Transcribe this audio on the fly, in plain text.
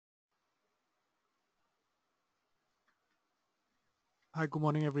Hi, good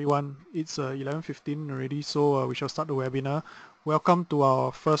morning everyone. It's 11:15 already, so we shall start the webinar. Welcome to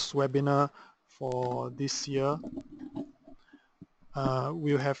our first webinar for this year.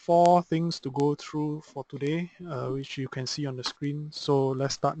 We'll have 4 things to go through for today, which you can see on the screen. So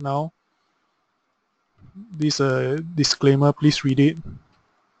let's start now. This disclaimer, please read it.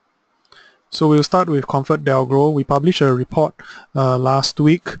 So we'll start with ComfortDelGro. We published a report last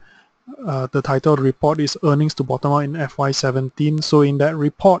week. The title of the report is Earnings to Bottom Out in FY17. So in that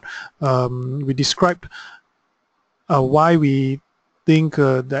report, we described why we think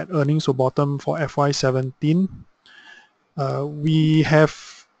that earnings will bottom for FY17. We have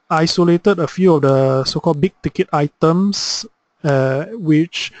isolated a few of the so-called big ticket items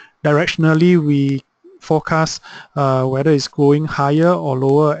which directionally we forecast whether it's going higher or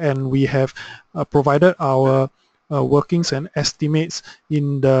lower, and we have provided our workings and estimates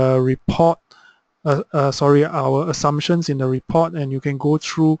in the report, our assumptions in the report, and you can go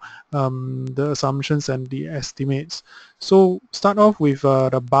through the assumptions and the estimates. So start off with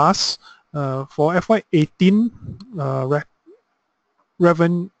the bus. For FY18,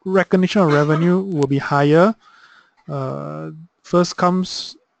 recognition of revenue will be higher. First,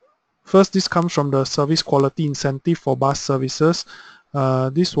 this comes from the service quality incentive for bus services.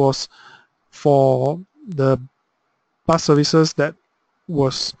 This was for the bus services that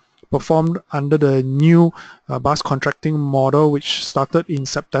was performed under the new bus contracting model, which started in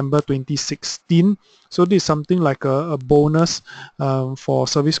September 2016. So this is something like a bonus for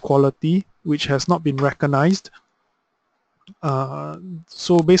service quality, which has not been recognized.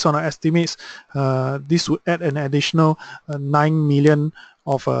 So based on our estimates, this would add an additional 9 million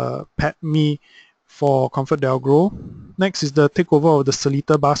of PATMI for ComfortDelGro. Next is the takeover of the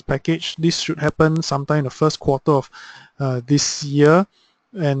Seletar bus package. This should happen sometime in the first quarter of this year,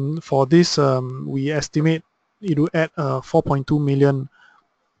 and for this we estimate it will add 4.2 million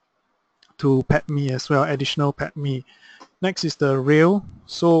to PATMI as well, additional PATMI. Next is the rail.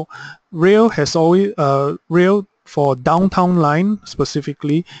 So rail has always rail for downtown line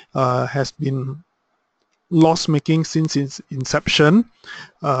specifically has been loss-making since its inception.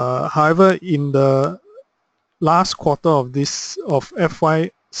 However, in the last quarter of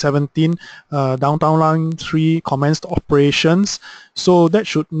FY17, downtown line 3 commenced operations, so that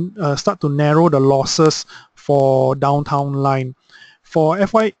should start to narrow the losses for downtown line. For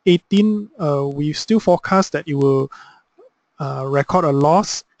FY18, we still forecast that it will record a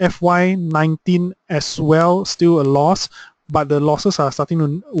loss. FY19 as well, still a loss, but the losses are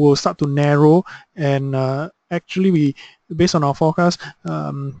will start to narrow, and actually based on our forecast,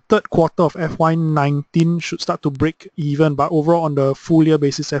 third quarter of FY19 should start to break even, but overall on the full year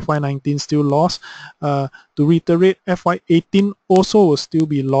basis, FY19 still loss. To reiterate, FY18 also will still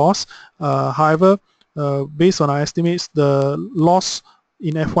be loss. However, based on our estimates, the loss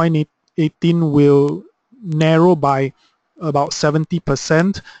in FY18 will narrow by about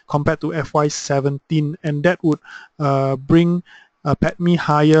 70% compared to FY17, and that would bring PATMI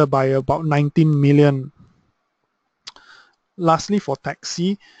higher by about 19 million. Lastly, for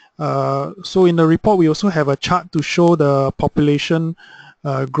taxi, so in the report we also have a chart to show the population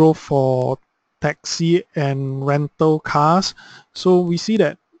growth for taxi and rental cars. So we see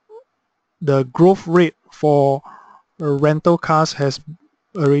that the growth rate for rental cars has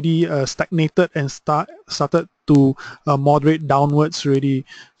already stagnated and started to moderate downwards already.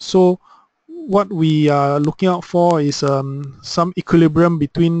 So what we are looking out for is some equilibrium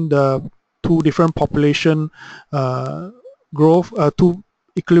between the two different population growth,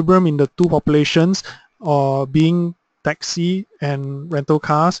 equilibrium in the two populations, being taxi and rental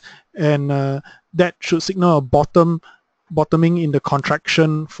cars, and that should signal a bottoming in the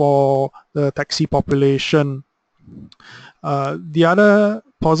contraction for the taxi population. The other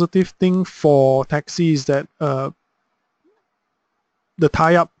positive thing for taxi is that the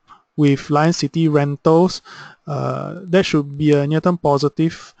tie-up with Lion City Rentals, that should be a near-term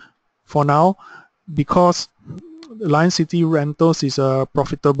positive for now, because Lion City Rentals is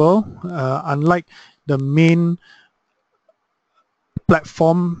profitable, unlike the main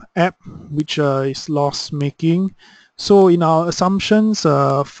platform app, which is loss-making. So in our assumptions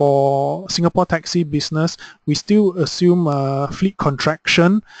for Singapore taxi business, we still assume fleet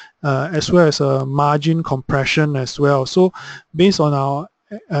contraction as well as margin compression as well. So based on our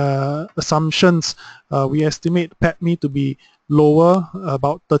assumptions, we estimate PATMI to be lower,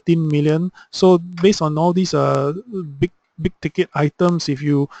 about 13 million. So based on all these big ticket items, if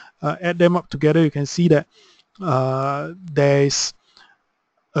you add them up together, you can see that there is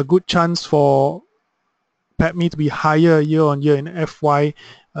a good chance for PATMI to be higher year on year in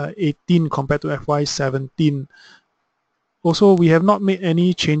FY18 compared to FY17. Also, we have not made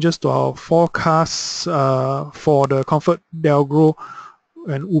any changes to our forecasts for the ComfortDelGro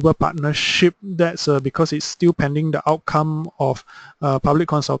and Uber partnership. That's because it's still pending the outcome of public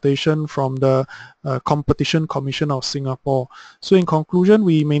consultation from the Competition Commission of Singapore. So in conclusion,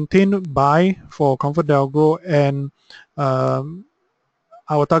 we maintain buy for ComfortDelGro, and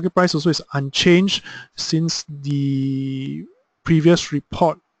our target price also is unchanged since the previous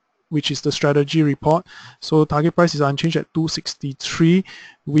report, which is the strategy report. So target price is unchanged at 263.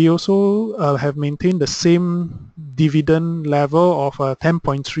 We also have maintained the same dividend level of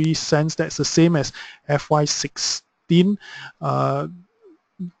 10.3 cents. That's the same as FY16.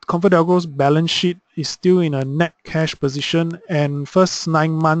 ComfortDelGro's balance sheet is still in a net cash position, and first 9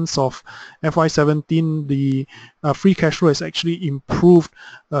 months of FY17, the free cash flow has actually improved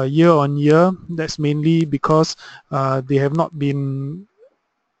year on year. That's mainly because they have not been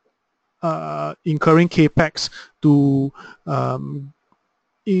incurring capex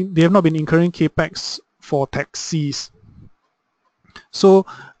they have not been incurring capex for taxis. So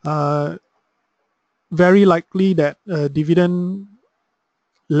very likely that dividend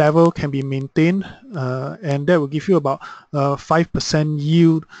level can be maintained, and that will give you about 5%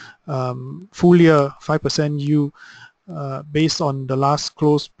 yield, full year 5% yield, based on the last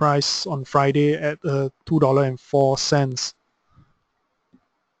close price on Friday at $2.04.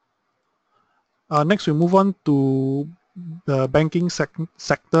 Next, we move on to the banking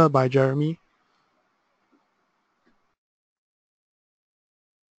sector by Jeremy.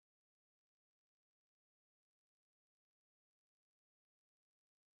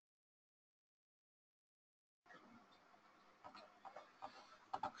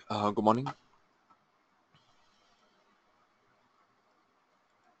 Good morning.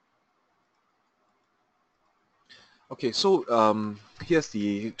 Okay, so here's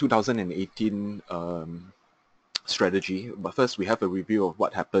the 2018 strategy. But first, we have a review of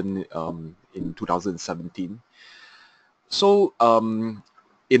what happened in 2017. So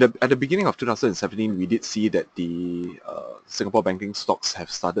at the beginning of 2017, we did see that the Singapore banking stocks have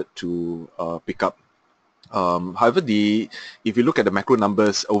started to pick up. However, if you look at the macro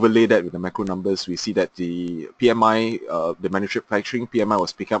numbers, overlay that with the macro numbers, we see that the PMI, the manufacturing PMI,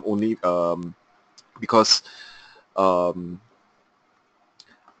 was picking up only because of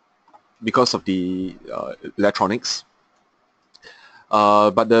the electronics.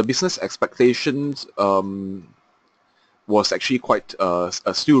 But the business expectations was actually quite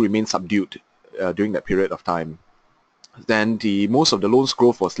still remained subdued during that period of time. Then most of the loans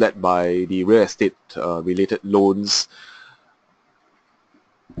growth was led by the real estate related loans.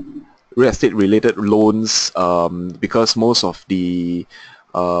 Because most of the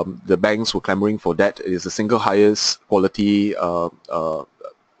banks were clamoring for that. It is the single highest quality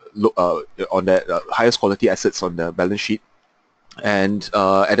highest quality assets on the balance sheet. And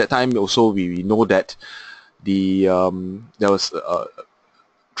at that time also we know that there was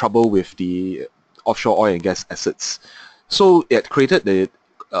trouble with the offshore oil and gas assets. So it created the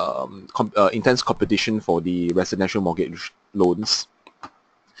intense competition for the residential mortgage loans.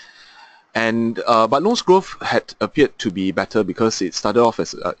 And but loans growth had appeared to be better because it started off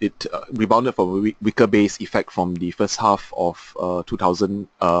as it rebounded from a weaker base effect from the first half of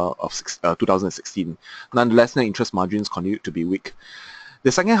 2016. Nonetheless, net interest margins continued to be weak.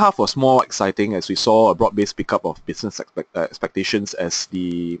 The second half was more exciting as we saw a broad-based pickup of business expectations as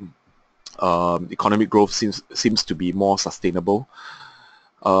the economic growth seems to be more sustainable.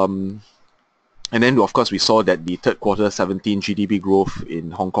 And then, of course, we saw that the third quarter 17 GDP growth in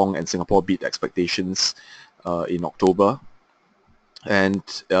Hong Kong and Singapore beat expectations in October. And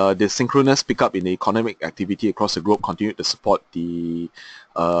the synchronous pickup in the economic activity across the globe continued to support the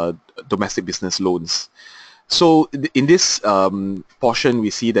domestic business loans. So in this portion, we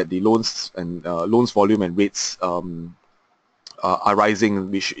see that the loans volume and rates are rising,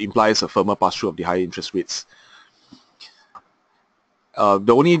 which implies a firmer pass-through of the higher interest rates.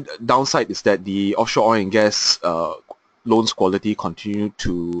 The only downside is that the offshore oil and gas loans quality continued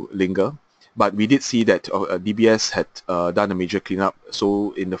to linger, but we did see that DBS had done a major cleanup.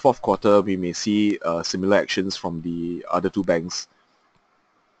 So in the fourth quarter, we may see similar actions from the other two banks.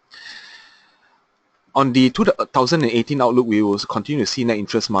 On the 2018 outlook, we will continue to see net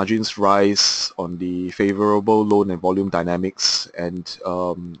interest margins rise on the favorable loan and volume dynamics, and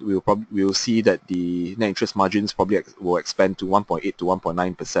we will see that the net interest margins probably will expand to 1.8 to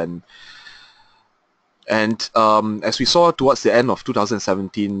 1.9%. And as we saw towards the end of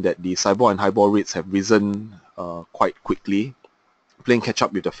 2017, that the SIBOR and HIBOR rates have risen quite quickly, playing catch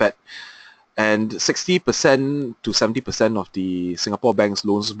up with the Fed. And 60% to 70% of the Singapore bank's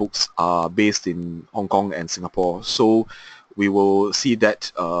loans books are based in Hong Kong and Singapore. So we will see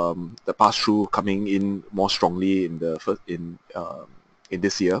that the pass-through coming in more strongly in the in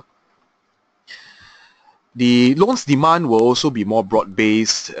this year. The loans demand will also be more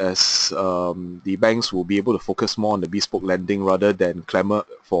broad-based as the banks will be able to focus more on the bespoke lending rather than clamor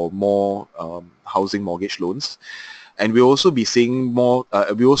for more housing mortgage loans. And we'll also be seeing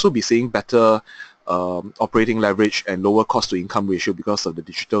better operating leverage and lower cost-to-income ratio because of the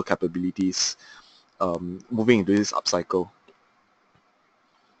digital capabilities moving into this upcycle.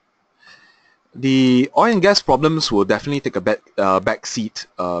 The oil and gas problems will definitely take a back seat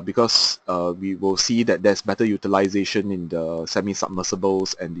because we will see that there's better utilization in the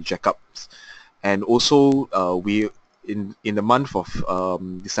semi-submersibles and the jackups. And also, in the month of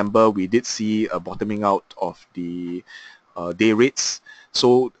December, we did see a bottoming out of the day rates.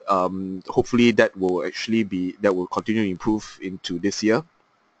 So hopefully that will continue to improve into this year.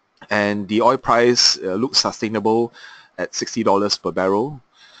 And the oil price looks sustainable at $60 per barrel.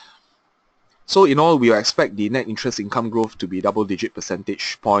 So in all, we expect the net interest income growth to be double-digit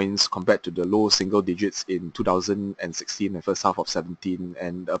percentage points compared to the low single digits in 2016 and first half of 17.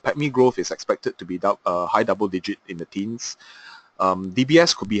 And PATMI growth is expected to be high double-digit in the teens.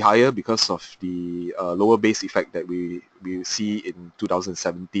 DBS could be higher because of the lower base effect that we see in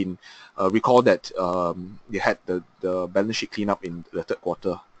 2017. Recall that they had the balance sheet cleanup in the third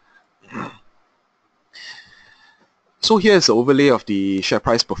quarter. So here's an overlay of the share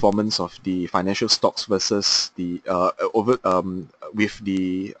price performance of the financial stocks versus the with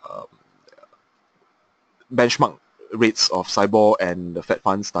the benchmark rates of SIBOR and the Fed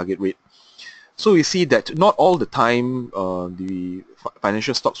funds target rate. So we see that not all the time the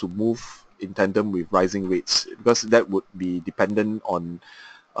financial stocks will move in tandem with rising rates because that would be dependent on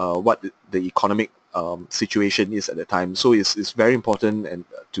what the economic situation is at the time. So it's very important and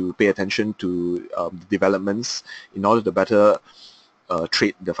to pay attention to developments in order to better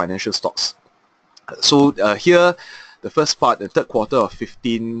trade the financial stocks. So here, the first part, the third quarter of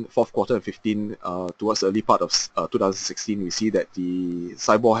 15, fourth quarter of 15, towards the early part of 2016, we see that the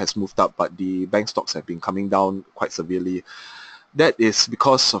SIBOR has moved up, but the bank stocks have been coming down quite severely. That is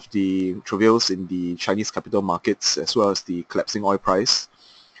because of the travails in the Chinese capital markets as well as the collapsing oil price.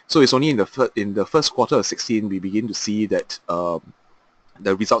 So it's only in the first quarter of 16 we begin to see that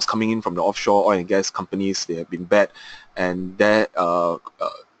the results coming in from the offshore oil and gas companies, they have been bad, and there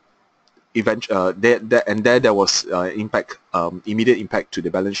was immediate impact to the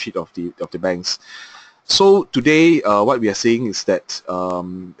balance sheet of the banks. So today, what we are seeing is that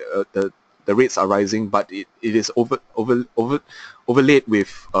the rates are rising, but it is overlaid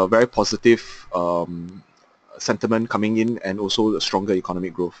with a very positive sentiment coming in and also a stronger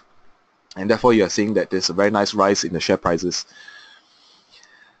economic growth. And therefore, you are seeing that there's a very nice rise in the share prices.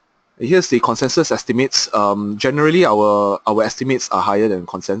 Here's the consensus estimates. Generally, our estimates are higher than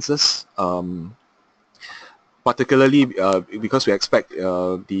consensus, particularly because we expect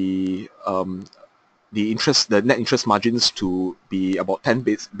the net interest margins to be about 10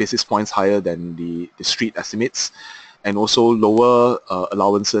 basis points higher than the street estimates, and also lower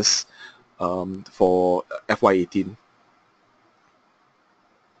allowances for FY18.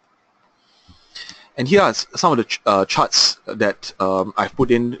 And here are some of the charts that I've put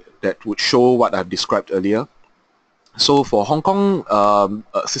in that would show what I've described earlier. So for Hong Kong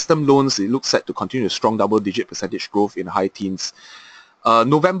system loans, it looks set to continue strong double-digit percentage growth in high teens.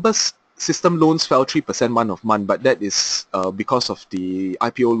 November's system loans fell 3% month-on-month, but that is because of the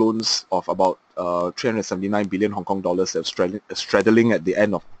IPO loans of about 379 billion Hong Kong dollars that are straddling at the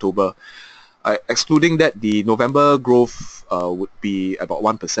end of October. Excluding that, the November growth would be about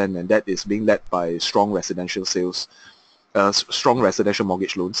 1%, and that is being led by strong residential sales, strong residential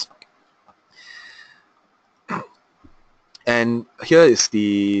mortgage loans. And here is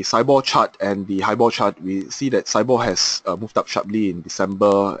the SIBOR chart and the HIBOR chart. We see that SIBOR has moved up sharply in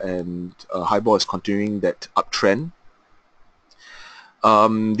December, and HIBOR is continuing that uptrend.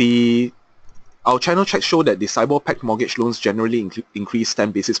 Our channel checks show that the SIBOR-pegged mortgage loans generally increased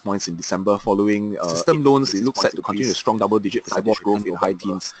 10 basis points in December following system loans. It looks set to continue strong double-digit percentage growth in high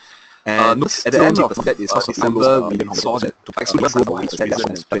teens. And at the end of that is December, we saw that growth was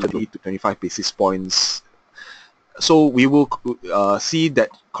risen at 20 to 25 basis points. So we will see that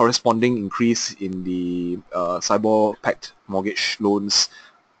corresponding increase in the SIBOR-pegged mortgage loans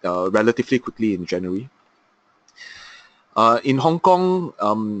relatively quickly in January. In Hong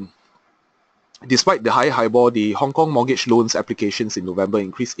Kong, Despite the high HIBOR, the Hong Kong mortgage loans applications in November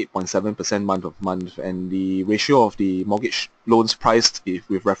increased 8.7% month-on-month, and the ratio of the mortgage loans priced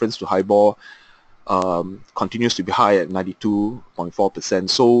with reference to HIBOR continues to be high at 92.4%.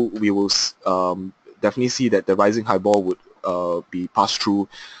 So we will definitely see that the rising HIBOR would be passed through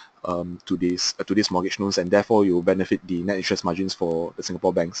to these mortgage loans, and therefore you will benefit the net interest margins for the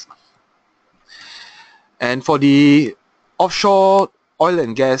Singapore banks. And for the offshore oil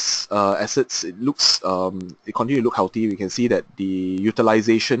and gas assets, it continue to look healthy. We can see that the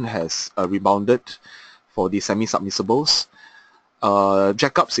utilization has rebounded for the semi-submersibles.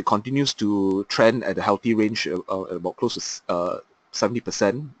 Jackups, it continues to trend at a healthy range at about close to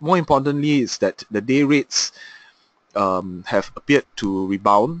 70%. More importantly is that the day rates have appeared to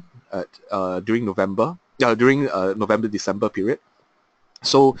rebound during November-December period.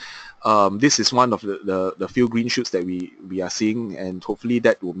 So this is one of the few green shoots that we are seeing, and hopefully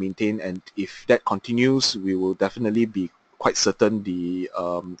that will maintain. And if that continues, we will definitely be quite certain the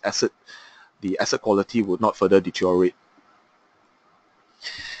asset quality will not further deteriorate.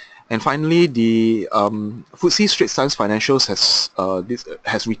 And finally, the FTSE Straits Times Financials has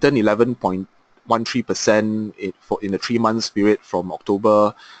returned 11.13% in the 3 months period from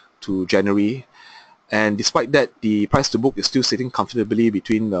October to January. And despite that, the price to book is still sitting comfortably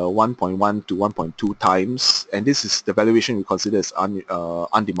between 1.1 to 1.2 times, and this is the valuation we consider as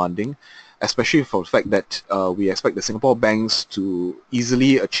undemanding, especially for the fact that we expect the Singapore banks to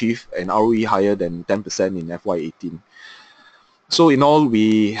easily achieve an ROE higher than 10% in FY18. So in all,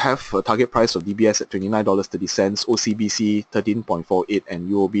 we have a target price of DBS at $29.30, OCBC 13.48, and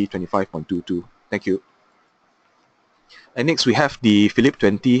UOB 25.22. Thank you. And next we have the Phillip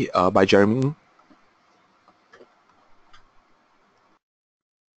 20 by Jeremy.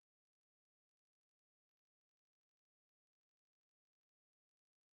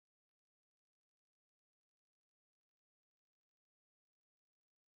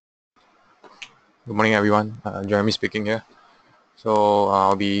 Good morning, everyone. Jeremy speaking here. So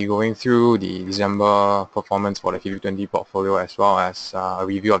I'll be going through the December performance for the Phillip 20 portfolio, as well as a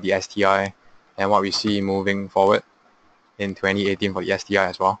review of the STI and what we see moving forward in 2018 for the STI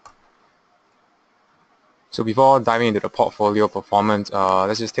as well. So before diving into the portfolio performance,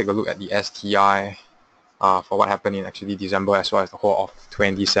 let's just take a look at the STI for what happened in actually December as well as the whole of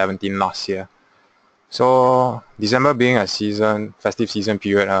 2017 last year. So December being a festive season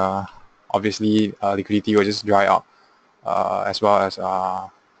period, obviously liquidity will just dry up, as well as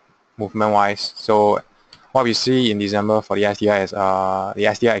movement wise. So what we see in December for the STI is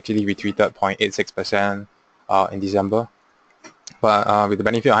the STI actually retreated 0.86% in December. But with the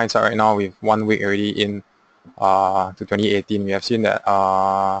benefit of hindsight right now, with 1 week already in to 2018, we have seen that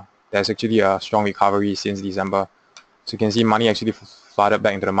there's actually a strong recovery since December. So you can see money actually flooded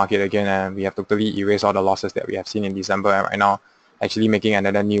back into the market again, and we have totally erased all the losses that we have seen in December, and right now actually making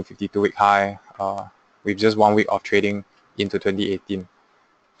another new 52-week high with just 1 week of trading into 2018.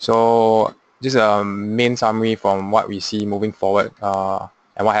 So just a main summary from what we see moving forward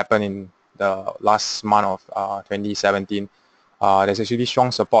and what happened in the last month of 2017. There's actually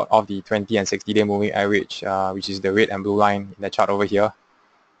strong support of the 20 and 60-day moving average, which is the red and blue line in the chart over here.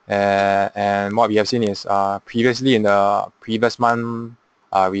 And what we have seen is previously in the previous month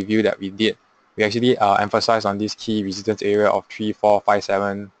review that we did, we actually emphasized on this key resistance area of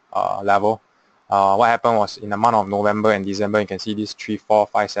 3457 level. What happened was in the month of November and December, you can see this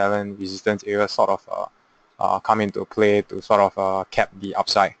 3457 resistance area sort of come into play to sort of cap the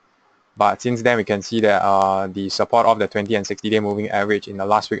upside. But since then, we can see that the support of the 20 and 60-day moving average in the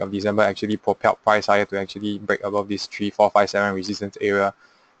last week of December actually propelled price higher to actually break above this 3457 resistance area,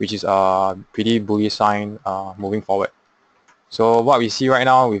 which is a pretty bullish sign moving forward. So what we see right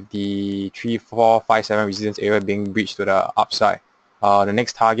now with the 3457 resistance area being breached to the upside, the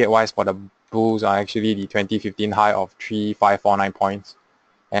next target wise for the bulls are actually the 2015 high of 3549 points.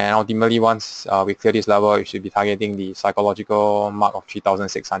 And ultimately, once we clear this level, we should be targeting the psychological mark of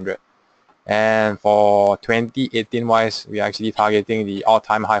 3600. And for 2018 wise, we are actually targeting the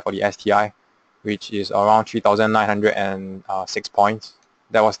all-time high for the STI, which is around 3906 points.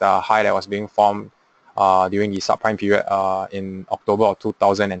 That was the high that was being formed during the subprime period in October of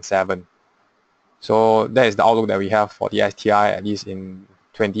 2007. So that is the outlook that we have for the STI, at least in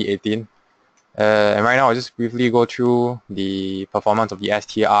 2018. And right now, I'll just briefly go through the performance of the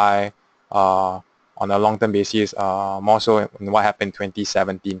STI on a long-term basis, more so in what happened in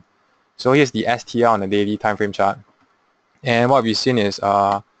 2017. So here's the STI on the daily time frame chart. And what we've seen is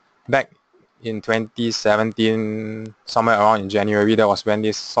back in 2017, somewhere around in January, that was when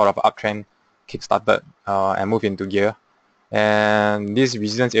this sort of uptrend kickstarted and moved into gear. And this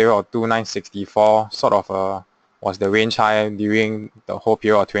resistance area of 2964 sort of was the range high during the whole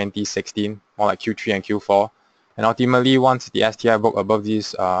period of 2016, more like Q3 and Q4. And ultimately, once the STI broke above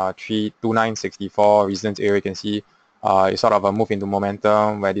this 2964 resistance area, you can see it's sort of a move into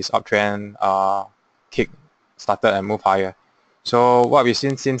momentum where this uptrend kick started and moved higher. So what we've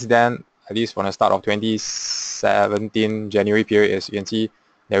seen since then, at least from the start of 2017 January period, is you can see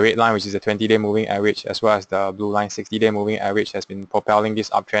the red line, which is the 20-day moving average, as well as the blue line 60-day moving average, has been propelling this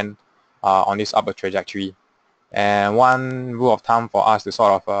uptrend on this upward trajectory. And one rule of thumb for us to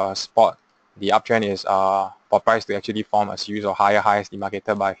sort of spot the uptrend is for price to actually form a series of higher highs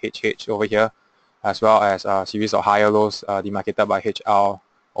demarcated by HH over here, as well as a series of higher lows demarcated by HL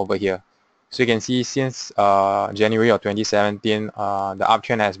over here. So you can see since January of 2017, the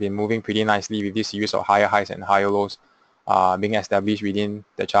uptrend has been moving pretty nicely with this series of higher highs and higher lows being established within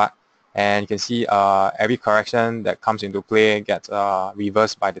the chart. And you can see every correction that comes into play gets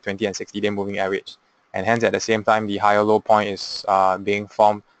reversed by the 20 and 60-day moving average. And hence at the same time, the higher low point is being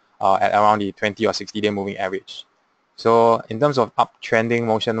formed at around the 20 or 60-day moving average. So in terms of uptrending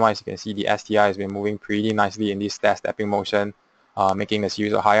motion-wise, you can see the STI has been moving pretty nicely in this stair-stepping motion, making a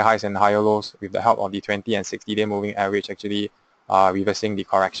series of higher highs and higher lows with the help of the 20 and 60-day moving average actually reversing the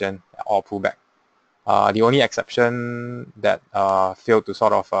correction or pullback. The only exception that failed to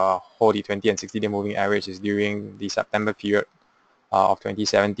sort of hold the 20 and 60-day moving average is during the September period of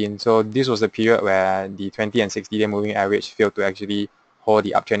 2017. So this was the period where the 20 and 60-day moving average failed to actually hold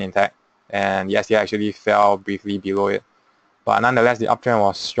the uptrend intact, and the STI actually fell briefly below it. But nonetheless, the uptrend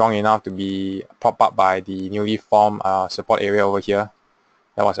was strong enough to be propped up by the newly formed support area over here.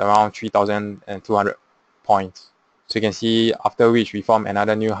 That was around 3,200 points. So you can see after which we formed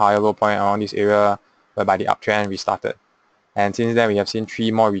another new higher low point around this area, whereby the uptrend restarted. And since then, we have seen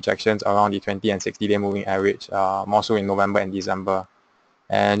 3 more rejections around the 20 and 60-day moving average, more so in November and December.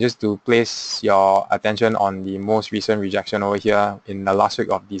 And just to place your attention on the most recent rejection over here, in the last week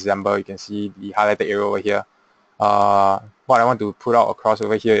of December, you can see the highlighted area over here. What I want to put out across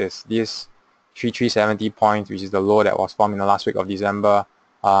over here is this 3370 point, which is the low that was formed in the last week of December,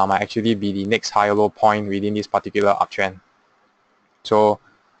 might actually be the next higher low point within this particular uptrend. So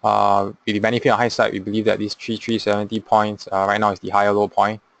with the benefit of hindsight, we believe that this 3370 points right now is the higher low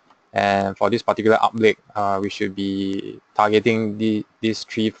point. And for this particular upleg, we should be targeting this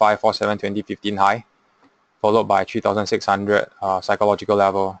 3547 2015 high, followed by 3600 psychological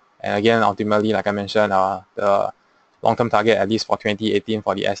level. And again, ultimately, like I mentioned, the long-term target, at least for 2018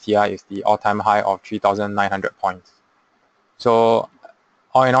 for the STI, is the all-time high of 3900 points. So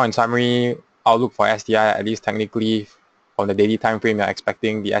all in all, in summary, outlook for STI, at least technically, from the daily time frame, we are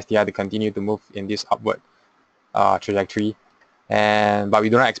expecting the STI to continue to move in this upward trajectory. But we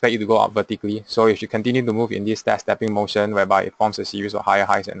do not expect it to go up vertically. So it should continue to move in this stair-stepping motion, whereby it forms a series of higher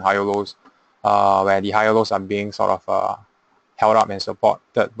highs and higher lows, where the higher lows are being sort of held up and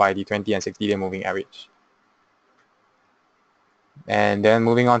supported by the 20 and 60-day moving average. And then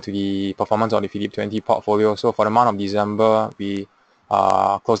moving on to the performance of the Phillip 20 portfolio. So for the month of December, we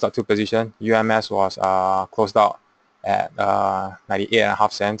closed out 2 positions. UMS was closed out at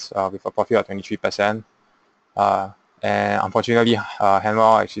 98.5 cents with a profit of 23%. And unfortunately,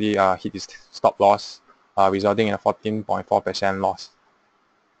 Hanwell actually hit its stop loss, resulting in a 14.4% loss.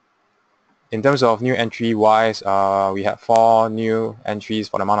 In terms of new entry wise, we had 4 new entries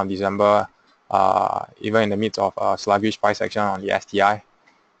for the month of December, even in the midst of a sluggish price action on the STI.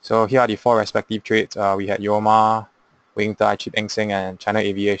 So here are the 4 respective trades. We had Yoma, Wing Tai, Chip Eng Seng, and China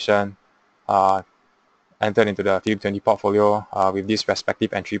Aviation entered into the Phillip 20 portfolio with this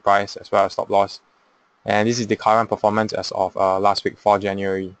respective entry price as well as stop loss. And this is the current performance as of last week, 4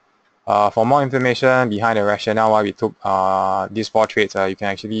 January. For more information behind the rationale why we took these 4 trades, you can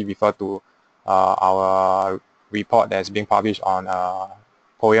actually refer to our report that's being published on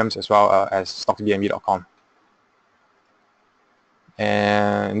Poems as well as stocksbnb.com.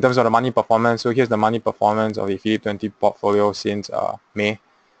 And in terms of the money performance, so here's the money performance of the Phillip 20 portfolio since May.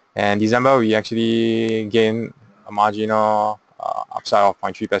 And December, we actually gained a marginal upside of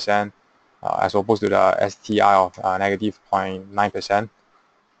 0.3%. As opposed to the STI of negative 0.9%.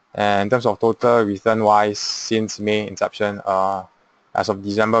 And in terms of total return wise, since May inception, as of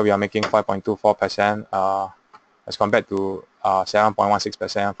December, we are making 5.24% as compared to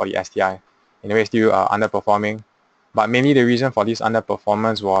 7.16% for the STI. In a way, still underperforming. But mainly the reason for this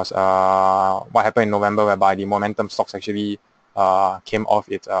underperformance was what happened in November, whereby the momentum stocks actually came off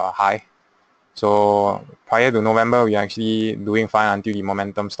its high. So prior to November, we are actually doing fine until the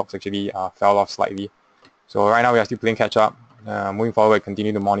momentum stocks actually fell off slightly. So right now we are still playing catch up. Moving forward,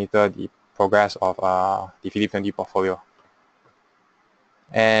 continue to monitor the progress of the Phillip 20 portfolio.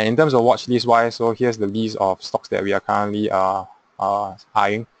 And in terms of watch list wise, so here's the list of stocks that we are currently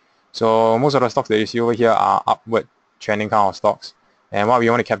eyeing. So most of the stocks that you see over here are upward trending kind of stocks. And what we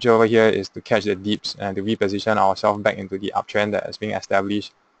want to capture over here is to catch the dips and to reposition ourselves back into the uptrend that is being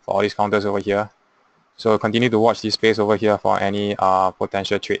established for all these counters over here. So continue to watch this space over here for any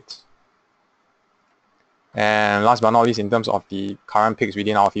potential trades. And last but not least, in terms of the current picks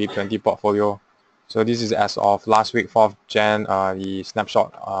within our Phillip 20 portfolio, so this is as of last week, 4th Jan, the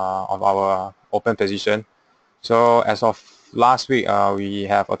snapshot of our open position. So as of last week, we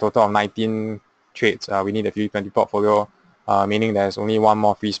have a total of 19 trades within the Phillip 20 portfolio, meaning there's only one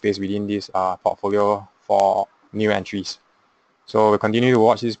more free space within this portfolio for new entries. So we'll continue to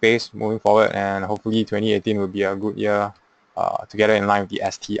watch this space moving forward, and hopefully 2018 will be a good year together in line with the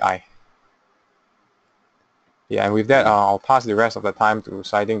STI. Yeah, and with that, I'll pass the rest of the time to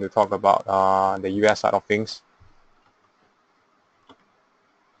Siding to talk about the US side of things.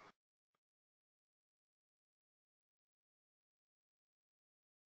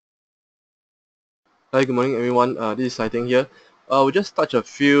 Hi, good morning, everyone. This is Siding here. We'll just touch a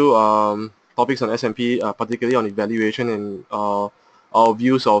few topics on S&P, particularly on evaluation and our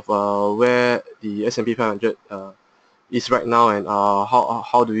views of where the S&P 500 is right now, and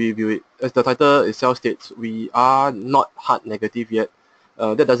how do we view it. As the title itself states, we are not hard negative yet.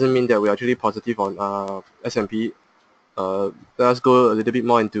 That doesn't mean that we're actually positive on S&P. Let's go a little bit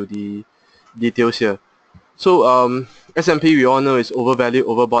more into the details here. So S&P, we all know, is overvalued,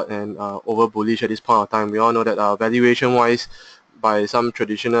 overbought, and over bullish at this point of time. We all know that valuation wise, by some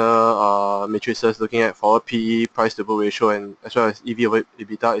traditional matrices looking at forward PE, price to book ratio, and as well as EV over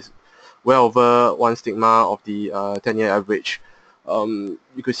EBITDA, is well over one sigma of the 10-year average. You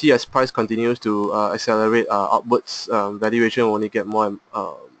could see as price continues to accelerate upwards, valuation will only get more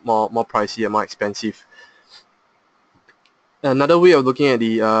pricey and more expensive. Another way of looking at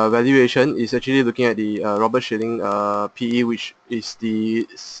the valuation is actually looking at the Robert Schilling PE, which is the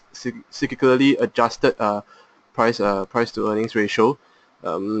cyclically adjusted price to earnings ratio.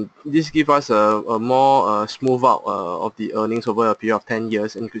 This gives us a more smooth out of the earnings over a period of 10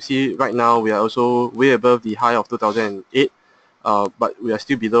 years, and you can see right now we are also way above the high of 2008, but we are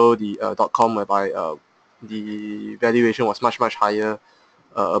still below the .com, whereby the valuation was much higher,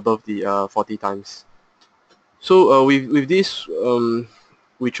 above the 40 times. So with this,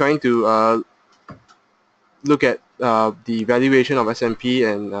 we're trying to look at the valuation of S&P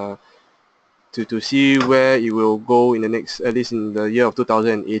and to see where it will go in the next, at least in the year of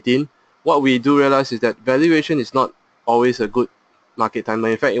 2018. What we do realize is that valuation is not always a good market timer.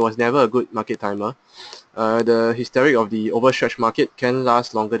 In fact, it was never a good market timer. The hysteric of the overstretched market can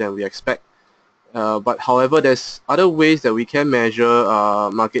last longer than we expect. But however, there's other ways that we can measure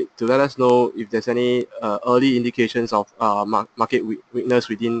market to let us know if there's any early indications of market weakness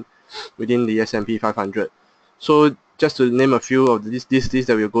within the S&P 500. So just to name a few of these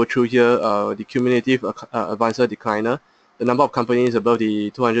that we'll go through here, the cumulative advancer decliner, the number of companies above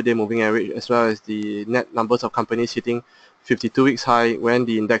the 200-day moving average, as well as the net numbers of companies hitting 52 weeks high when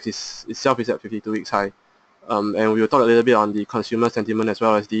the index itself is at 52 weeks high. And we will talk a little bit on the consumer sentiment as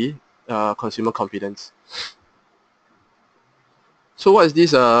well as the consumer confidence. So what is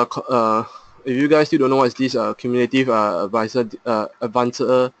this? If you guys still don't know what is this cumulative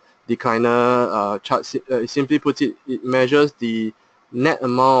advancer decliner chart, simply put it measures the net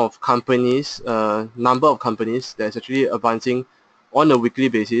amount of companies, number of companies that's actually advancing on a weekly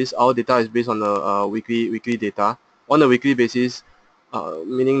basis. Our data is based on the weekly data. On a weekly basis,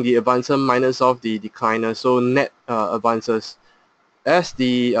 meaning the advancer minus of the decliner, so net advances. As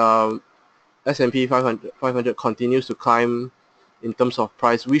the S&P 500 continues to climb in terms of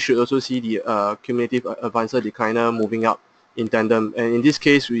price, we should also see the cumulative advancer decliner moving up in tandem. And in this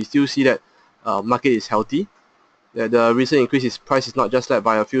case, we still see that market is healthy. That the recent increase in price is not just led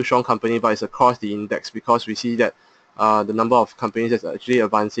by a few strong companies, but it's across the index, because we see that the number of companies that's actually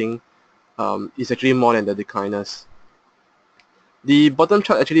advancing is actually more than the decliners. The bottom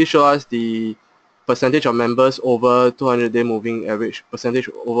chart actually shows us the percentage of members over 200-day moving average, percentage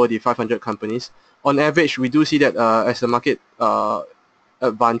over the 500 companies. On average, we do see that as the market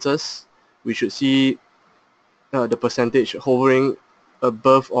advances, we should see the percentage hovering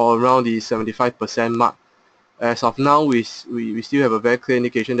above or around the 75% mark. As of now, we still have a very clear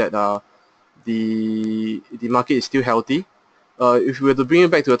indication that the market is still healthy. If we were to bring it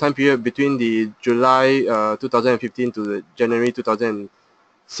back to a time period between the July 2015 to the January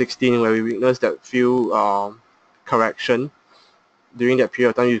 2016, where we witnessed that few correction during that period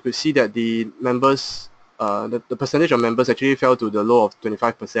of time, you could see that the members, the percentage of members actually fell to the low of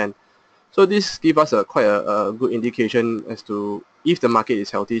 25%. So this gives us quite a good indication as to if the market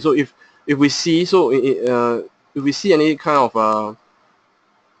is healthy. So if we see if we see any kind of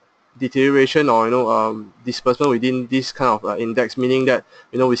deterioration or disbursement within this kind of index, meaning that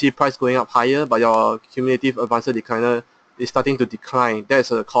we see price going up higher, but your cumulative advanced decliner is starting to decline.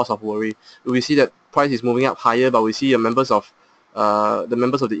 That's a cause of worry. We see that price is moving up higher, but we see the members of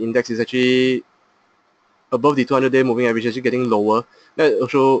the index is actually above the 200-day moving average, actually getting lower. That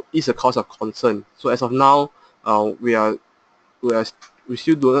also is a cause of concern. So as of now, we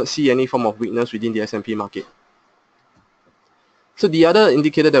still do not see any form of weakness within the S&P market. So the other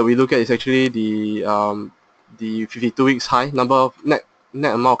indicator that we look at is actually the 52 weeks high, number of net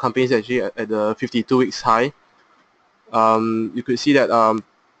amount of companies actually at the 52 weeks high. You could see that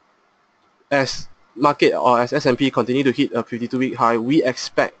as market or as S&P continue to hit a 52-week high, we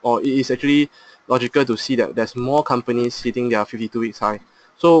expect, or it is actually logical to see that there's more companies hitting their 52 weeks high.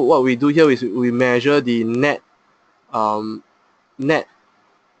 So what we do here is we measure the net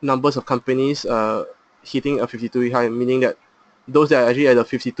numbers of companies hitting a 52-week high, meaning that those that are actually at the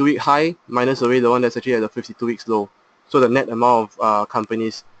 52-week high minus away the one that's actually at the 52 weeks low. So the net amount of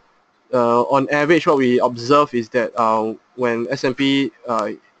companies. On average, what we observe is that when S&P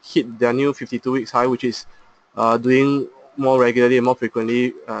hit their new 52 weeks high, which is doing more regularly and more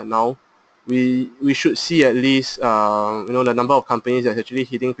frequently now, we should see at least the number of companies that's actually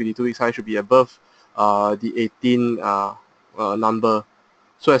hitting 52 weeks high should be above the 18 number.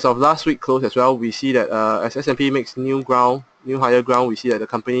 So as of last week close as well, we see that as S&P makes new higher ground, we see that the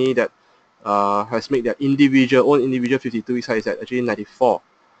company that has made their own individual 52 weeks high is at actually 94.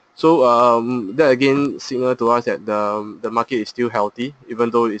 So that again signal to us that the market is still healthy, even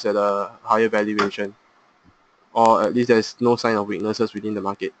though it's at a higher valuation, or at least there's no sign of weaknesses within the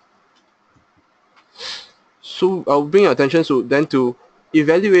market. So I'll bring your attention to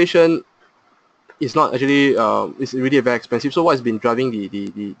evaluation. It's not actually it's really very expensive. So what's been driving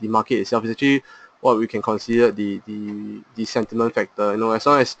the market itself is actually what we can consider the sentiment factor. As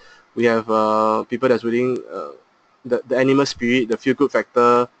long as we have people that's willing the animal spirit, the feel good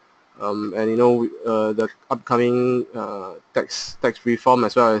factor, and the upcoming tax reform,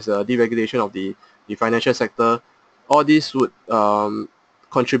 as well as deregulation of the financial sector, all this would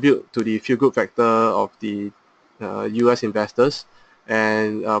contribute to the feel good factor of the US investors,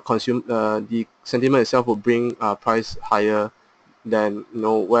 and the sentiment itself will bring price higher than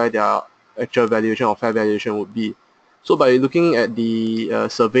where their actual valuation or fair valuation would be. So by looking at the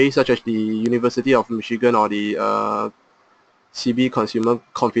surveys such as the University of Michigan or the CB Consumer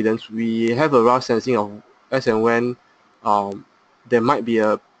Confidence, we have a rough sensing of as and when there might be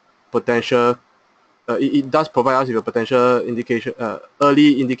a potential. It does provide us with a potential indication,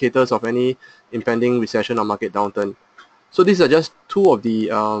 early indicators of any impending recession or market downturn. So these are just two of the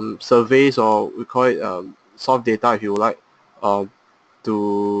surveys, or we call it soft data if you like,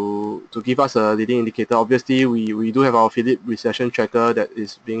 to give us a leading indicator. Obviously, we do have our Phillip recession tracker that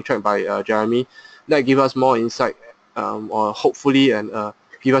is being tracked by Jeremy. That gives us more insight, or hopefully, and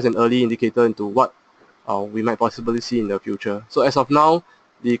give us an early indicator into what we might possibly see in the future. So as of now,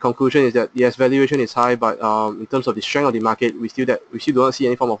 the conclusion is that yes, valuation is high, but in terms of the strength of the market, we still do not see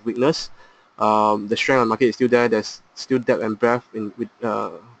any form of weakness. The strength of the market is still there. There's still depth and breadth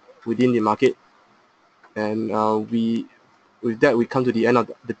within the market, and with that we come to the end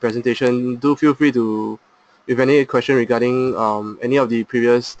of the presentation. Do feel free to, if any question regarding any of the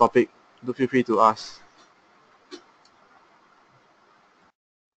previous topic, do feel free to ask.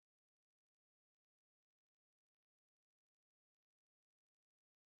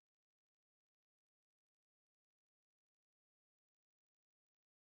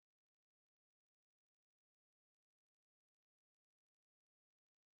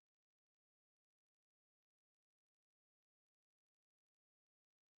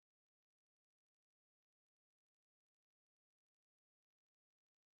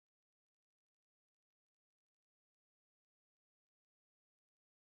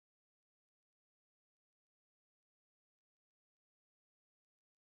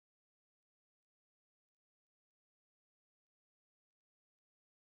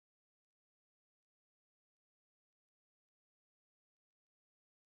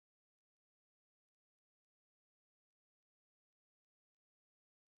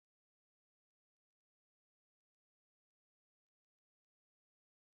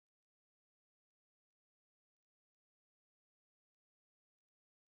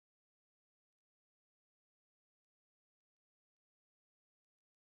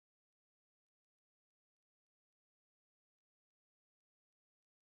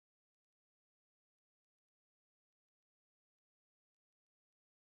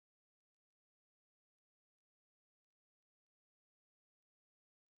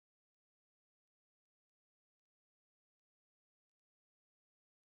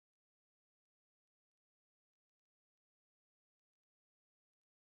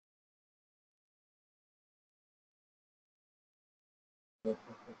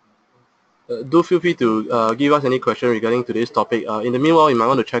 Do feel free to give us any question regarding today's topic. In the meanwhile, you might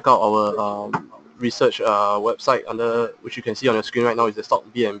want to check out our research website under which you can see on your screen right now is the stock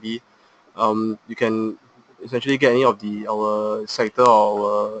BNB. You can essentially get any of our sector or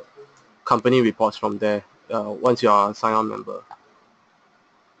our company reports from there once you are a sign-on member.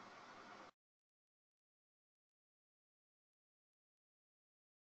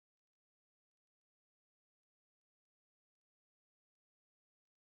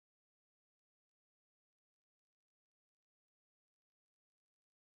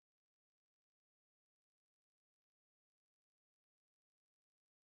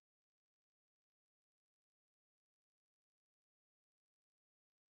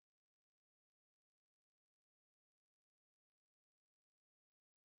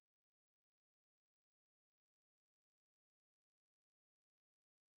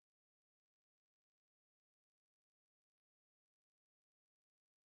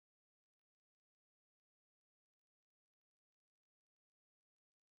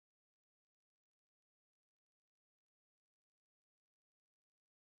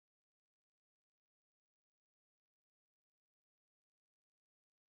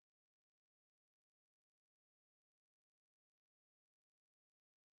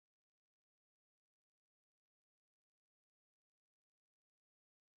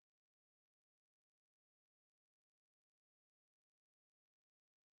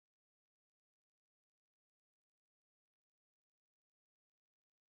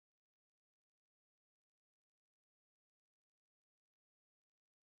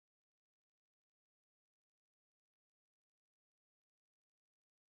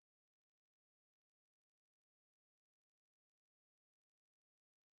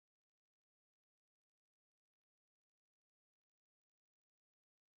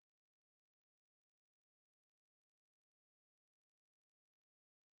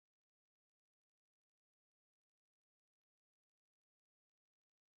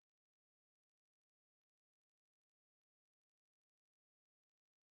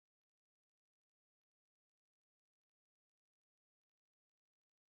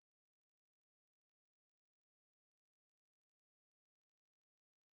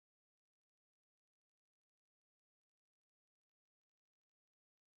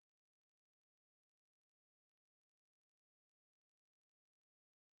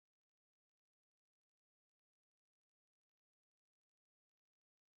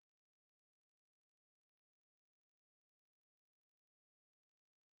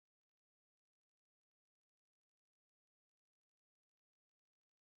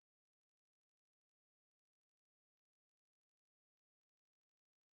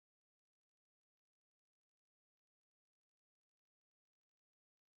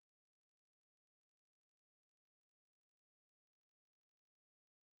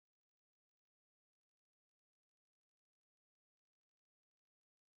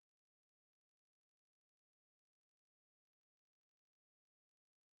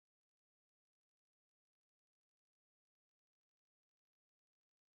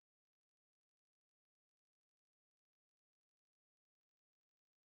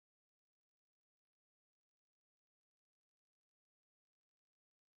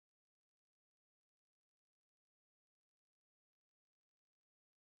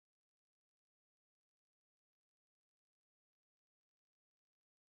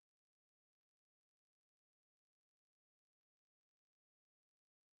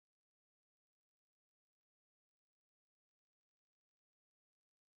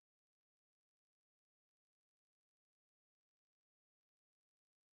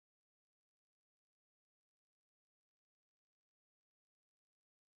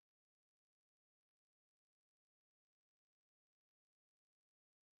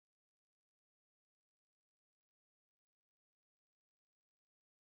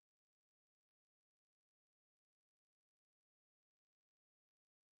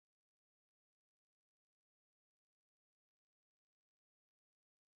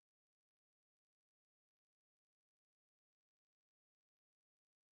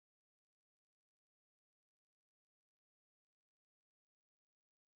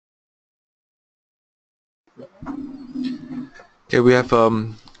 Okay, we have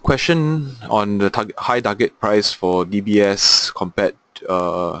question on the high target price for DBS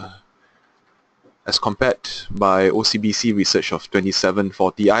as compared by OCBC research of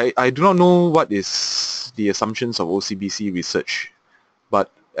 2740. I do not know what is the assumptions of OCBC research, but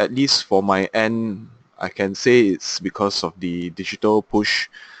at least for my end, I can say it's because of the digital push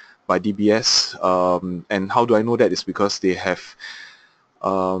by DBS. And how do I know that? It's because they have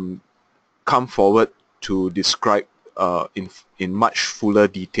come forward to describe in much fuller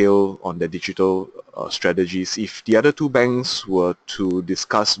detail on their digital strategies. If the other two banks were to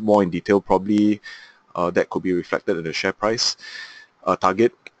discuss more in detail, probably that could be reflected in the share price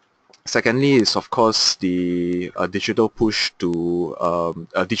target. Secondly is, of course, the digital push to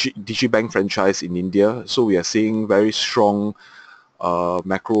a digibank franchise in India. So we are seeing very strong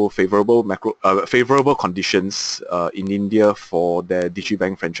favorable conditions in India for their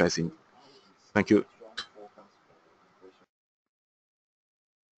digibank franchising. Thank you.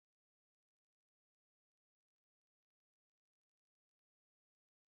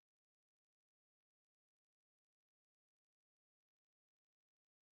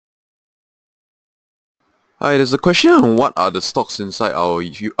 Hi, there's a question on what are the stocks inside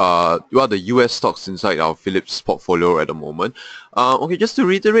what are the US stocks inside our Phillips portfolio at the moment. Okay, just to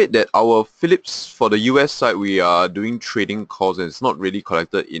reiterate that our Phillips for the US side, we are doing trading calls and it's not really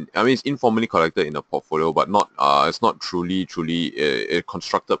collected in, I mean, it's informally collected in a portfolio, but not, it's not truly a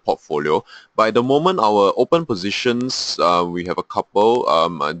constructed portfolio. But at the moment, our open positions, we have a couple.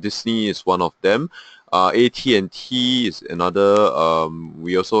 Disney is one of them. AT&T is another.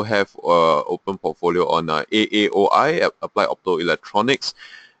 We also have open portfolio on AAOI, Applied Optoelectronics,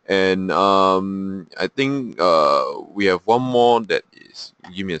 and I think we have one more that is.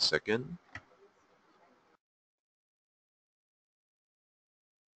 Give me a second.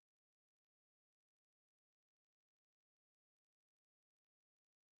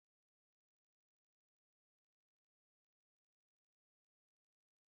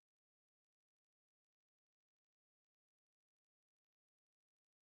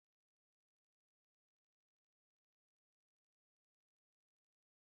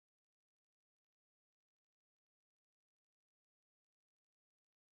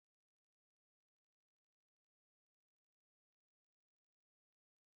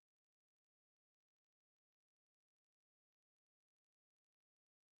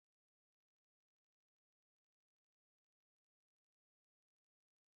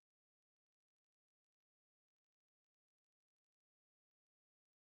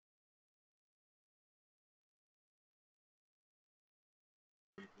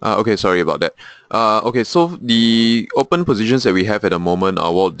 Okay, sorry about that. Okay, so the open positions that we have at the moment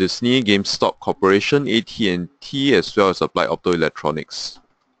are Walt Disney, GameStop Corporation, AT&T, as well as Applied Optoelectronics.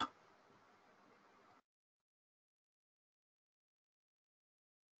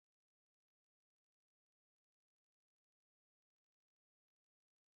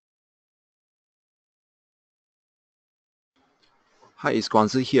 Hi, it's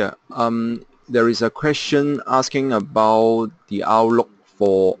Guangzi here. There is a question asking about the outlook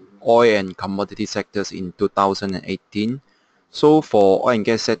for oil and commodity sectors in 2018. So for oil and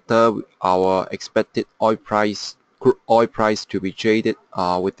gas sector, our expected crude oil price to be traded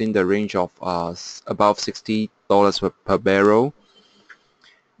within the range of above $60 per barrel,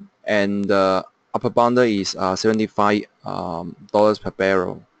 and the upper boundary is $75 per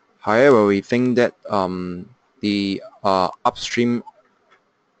barrel. However, we think that the upstream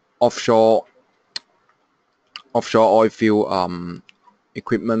offshore oil field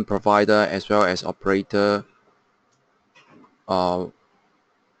equipment provider as well as operator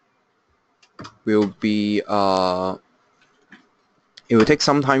will be it will take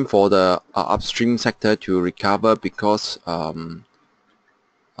some time for the upstream sector to recover because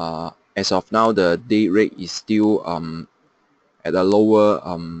as of now the day rate is still at a lower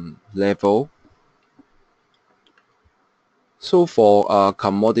level. So for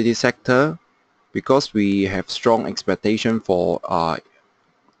commodity sector, because we have strong expectation for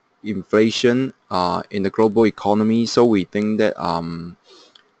inflation in the global economy, so we think that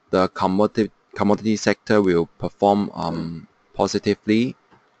the commodity sector will perform positively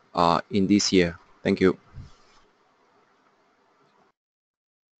in this year. Thank you.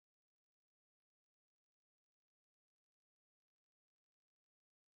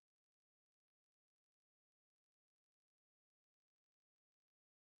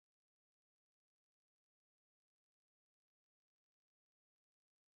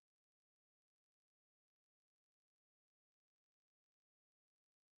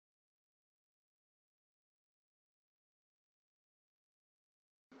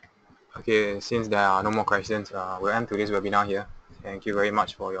 Okay, since there are no more questions, we'll end today's webinar here. Thank you very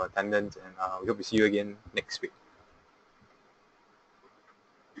much for your attendance, and we hope to see you again next week.